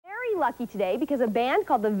lucky today because a band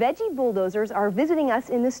called the Veggie-Bulldozers are visiting us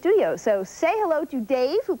in the studio. So say hello to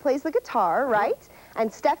Dave, who plays the guitar, right?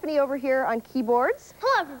 And Stephanie over here on keyboards.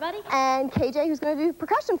 Hello, everybody. And KJ, who's going to do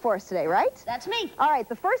percussion for us today, right? That's me. All right,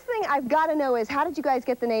 the first thing I've got to know is, how did you guys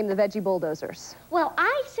get the name the Veggie-Bulldozers? Well,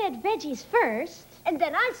 I said veggies first. And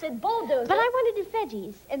then I said bulldozer. But I wanted to do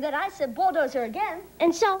veggies. And then I said bulldozer again.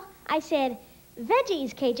 And so I said,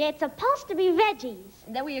 veggies, KJ. It's supposed to be veggies.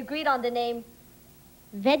 And then we agreed on the name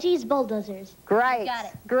Veggies-Bulldozers. Great. Got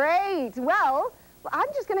it. Great. Well, I'm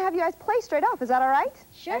just going to have you guys play straight off. Is that all right?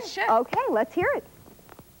 Sure. Sure. Okay, let's hear it.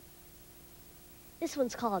 This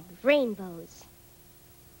one's called Rainbows.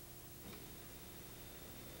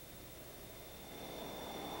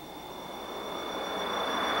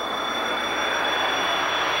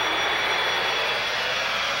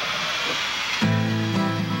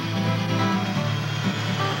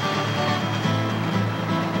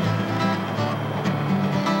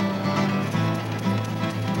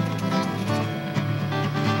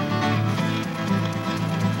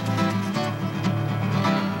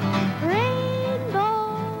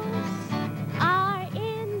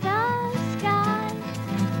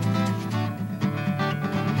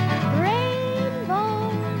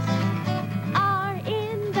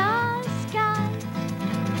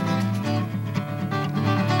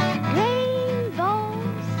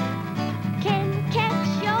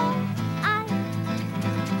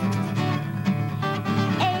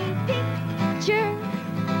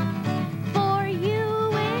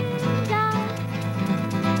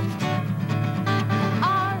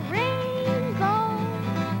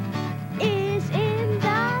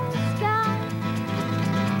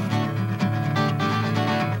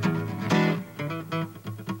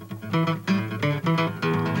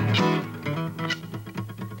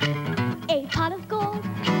 A pot of gold,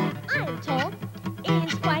 I am told,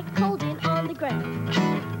 is quite cold and on the ground.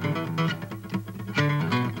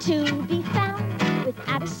 To be found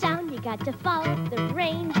without a sound, you got to follow the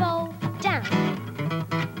rainbow down.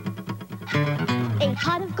 A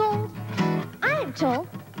pot of gold, I am told,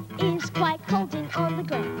 is quite cold and on the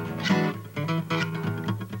ground.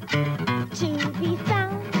 To be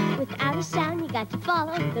found without a sound, you got to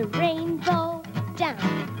follow the rainbow down.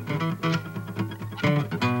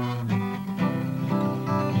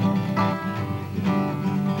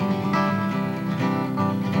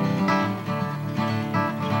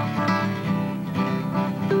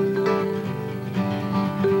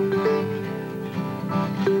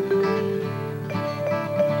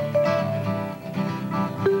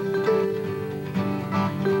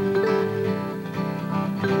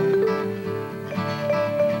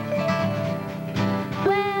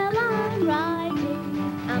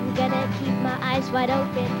 Wide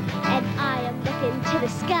open, and I am looking to the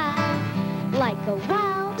sky like a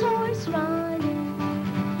wild horse running.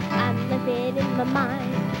 I'm living in my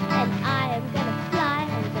mind, and I am gonna fly,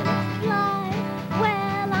 I'm gonna fly.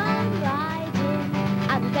 Well, I'm riding,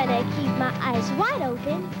 I'm gonna keep my eyes wide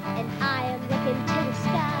open, and I am looking to the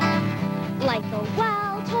sky like a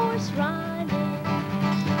wild horse running.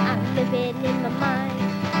 I'm living in my mind,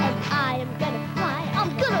 and I am gonna fly,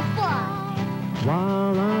 I'm gonna fly.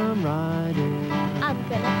 While I'm riding, I'm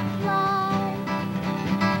gonna fly,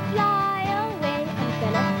 fly away, I'm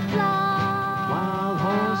gonna fly. wild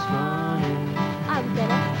horse running, I'm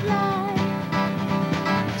gonna fly,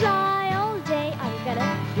 fly all day, I'm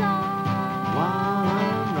gonna fly. while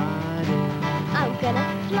I'm riding, I'm gonna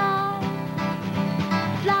fly,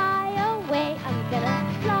 fly away, I'm gonna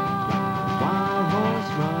fly. wild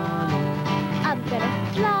horse running. I'm gonna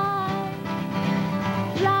fly,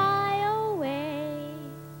 fly away.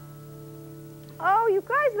 Oh, you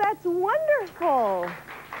guys, that's wonderful.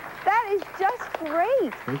 That is just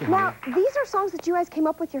great. Thank you, Now, these are songs that you guys came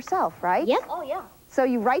up with yourself, right? Yep. Oh, yeah. So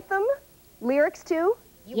you write them, lyrics too?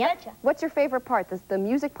 You Yep. betcha. What's your favorite part, the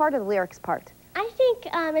music part or the lyrics part? I think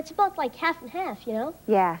it's about like half and half, you know?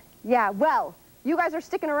 Yeah, well, you guys are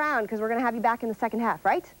sticking around because we're going to have you back in the second half,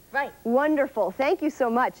 right? Right. Wonderful. Thank you so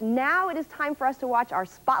much. Now it is time for us to watch our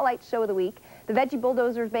Spotlight Show of the Week. The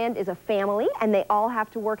Veggie-Bulldozers band is a family, and they all have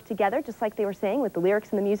to work together, just like they were saying, with the lyrics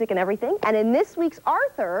and the music and everything. And in this week's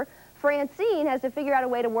Arthur, Francine has to figure out a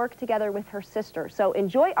way to work together with her sister. So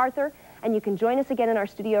enjoy Arthur, and you can join us again in our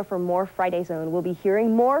studio for more Friday Zone. We'll be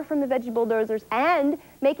hearing more from the Veggie-Bulldozers and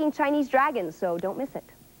making Chinese dragons, so don't miss it.